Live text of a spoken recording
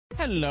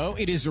Hello,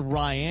 it is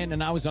Ryan,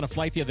 and I was on a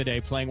flight the other day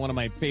playing one of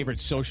my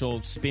favorite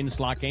social spin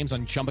slot games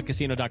on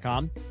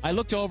ChumbaCasino.com. I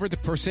looked over at the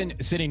person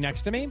sitting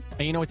next to me, and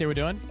you know what they were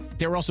doing?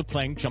 They were also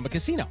playing Chumba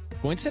Casino.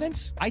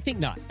 Coincidence? I think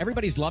not.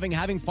 Everybody's loving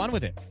having fun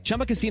with it.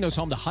 Chumba Casino is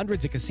home to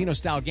hundreds of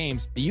casino-style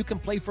games that you can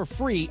play for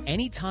free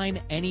anytime,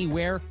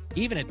 anywhere,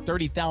 even at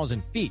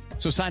 30,000 feet.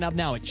 So sign up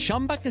now at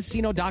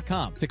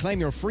ChumbaCasino.com to claim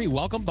your free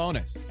welcome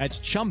bonus. That's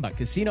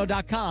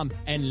ChumbaCasino.com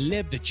and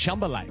live the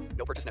Chumba life.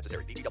 No purchase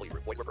necessary. VGW.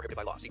 Void where prohibited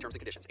by law. See terms and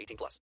conditions.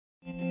 18+.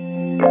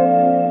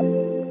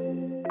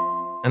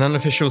 An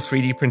unofficial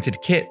 3D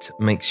printed kit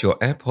makes your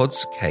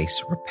AirPods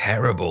case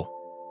repairable.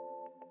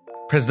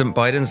 President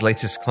Biden's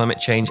latest climate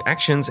change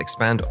actions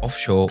expand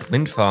offshore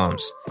wind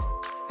farms.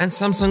 And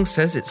Samsung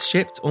says it's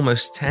shipped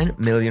almost 10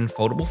 million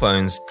foldable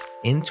phones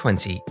in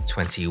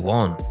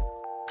 2021.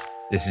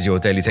 This is your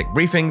Daily Tech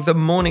Briefing, the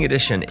morning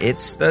edition.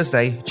 It's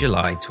Thursday,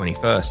 July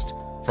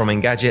 21st. From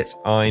Engadget,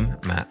 I'm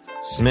Matt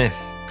Smith.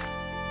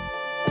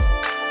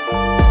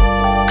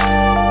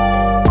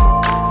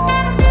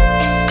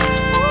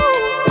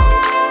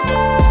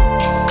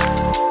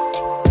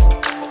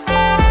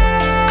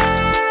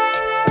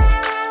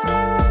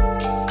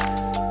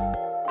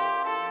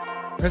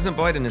 President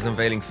Biden is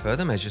unveiling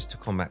further measures to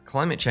combat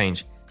climate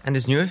change, and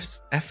his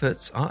newest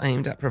efforts are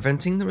aimed at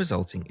preventing the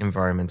resulting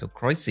environmental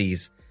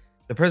crises.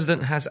 The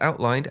president has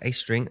outlined a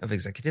string of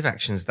executive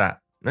actions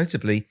that,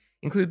 notably,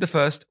 include the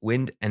first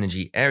wind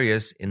energy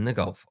areas in the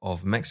Gulf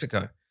of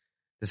Mexico.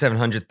 The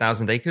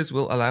 700,000 acres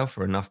will allow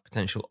for enough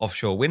potential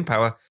offshore wind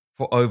power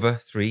for over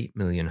 3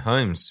 million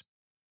homes.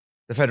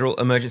 The Federal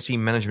Emergency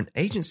Management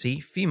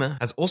Agency, FEMA,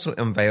 has also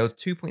unveiled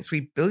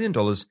 $2.3 billion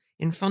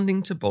in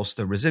funding to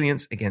bolster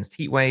resilience against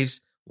heat waves,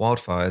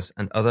 wildfires,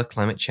 and other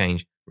climate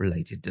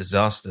change-related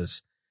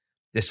disasters.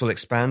 This will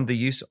expand the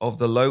use of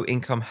the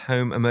Low-Income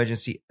Home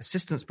Emergency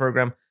Assistance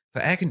Program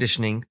for air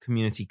conditioning,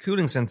 community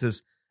cooling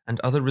centers, and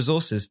other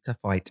resources to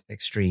fight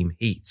extreme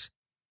heat.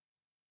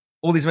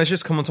 All these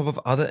measures come on top of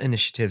other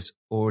initiatives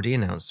already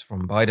announced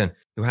from Biden,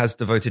 who has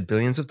devoted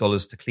billions of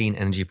dollars to clean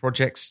energy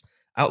projects,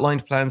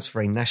 outlined plans for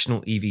a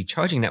national EV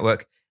charging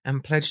network,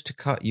 and pledged to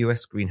cut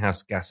US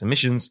greenhouse gas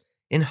emissions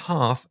in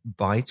half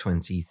by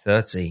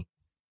 2030.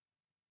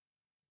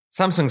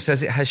 Samsung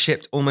says it has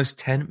shipped almost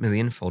 10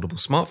 million foldable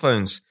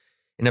smartphones.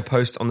 In a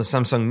post on the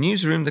Samsung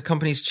newsroom, the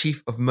company's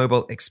chief of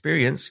mobile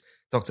experience,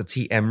 Dr.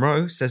 T.M.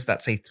 Rowe, says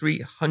that's a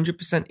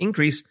 300%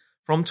 increase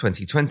from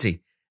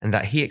 2020, and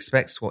that he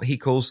expects what he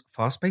calls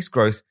fast-paced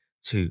growth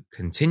to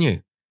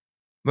continue.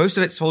 Most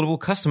of its foldable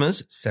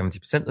customers,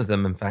 70% of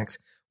them in fact,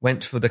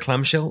 went for the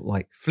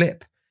clamshell-like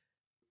Flip.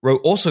 Rowe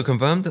also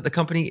confirmed that the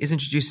company is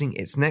introducing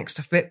its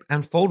next Flip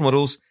and Fold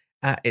models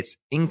at its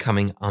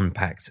incoming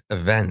Unpacked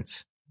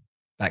event.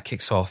 That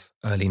kicks off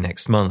early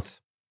next month.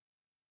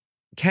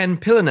 Ken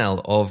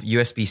Pillinell of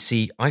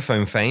USB-C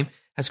iPhone fame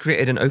has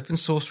created an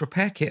open-source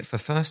repair kit for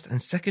first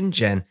and second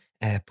gen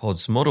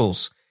AirPods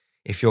models.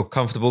 If you're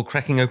comfortable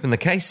cracking open the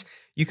case,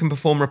 you can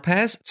perform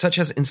repairs such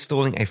as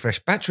installing a fresh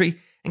battery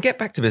and get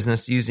back to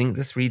business using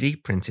the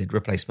 3D printed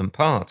replacement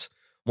part.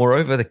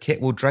 Moreover, the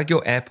kit will drag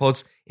your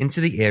AirPods into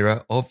the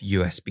era of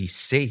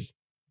USB-C.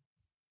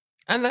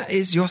 And that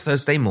is your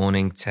Thursday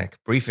morning tech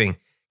briefing.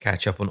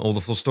 Catch up on all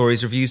the full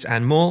stories, reviews,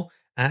 and more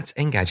at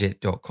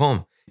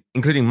Engadget.com,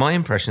 including my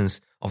impressions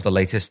of the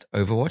latest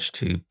Overwatch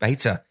 2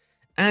 beta.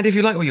 And if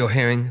you like what you're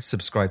hearing,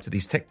 subscribe to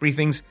these tech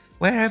briefings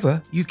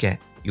wherever you get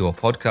your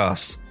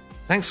podcasts.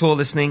 Thanks for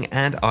listening,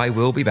 and I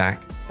will be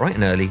back bright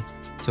and early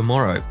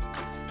tomorrow.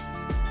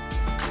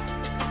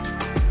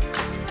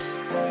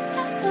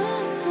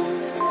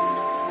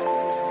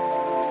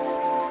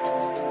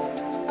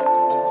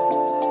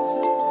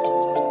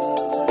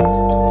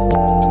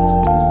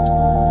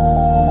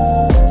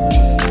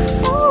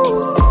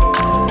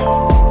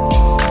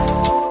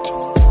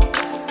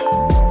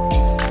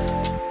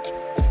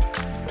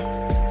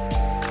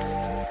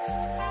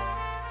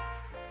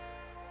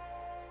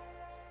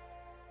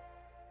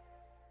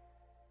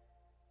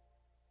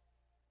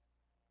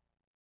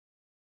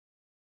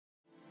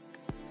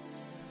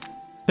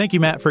 Thank you,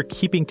 Matt, for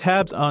keeping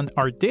tabs on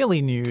our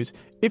daily news.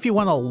 If you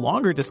want a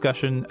longer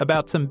discussion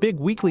about some big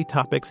weekly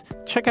topics,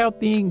 check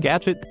out the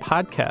Engadget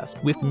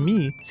podcast with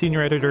me,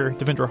 Senior Editor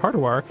Devendra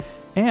Hardawar,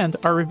 and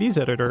our reviews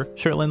editor,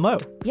 Sherlyn Lowe.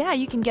 Yeah,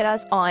 you can get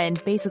us on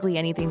basically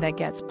anything that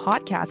gets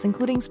podcasts,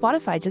 including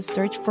Spotify. Just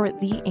search for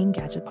the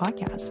Engadget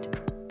podcast.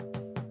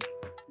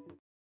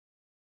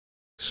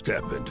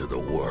 Step into the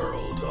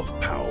world of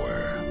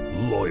power,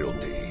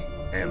 loyalty,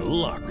 and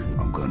luck.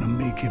 I'm gonna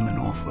make him an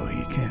offer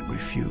he can't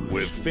refuse.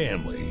 With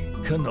family,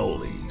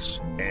 cannolis,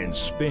 and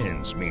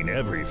spins mean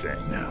everything.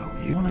 Now,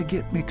 you wanna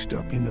get mixed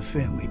up in the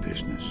family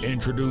business.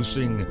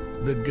 Introducing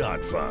The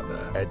Godfather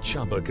at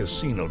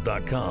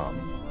ChumbaCasino.com.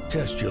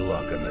 Test your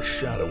luck in the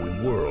shadowy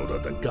world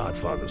of The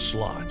Godfather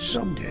slot.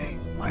 Someday,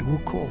 I will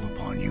call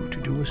upon you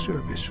to do a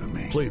service for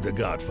me. Play The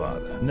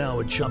Godfather, now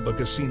at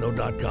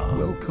ChumbaCasino.com.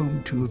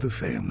 Welcome to the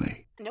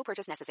family. No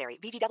purchase necessary.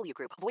 VGW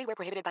Group. Void where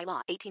prohibited by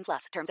law.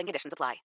 18+. Terms and conditions apply.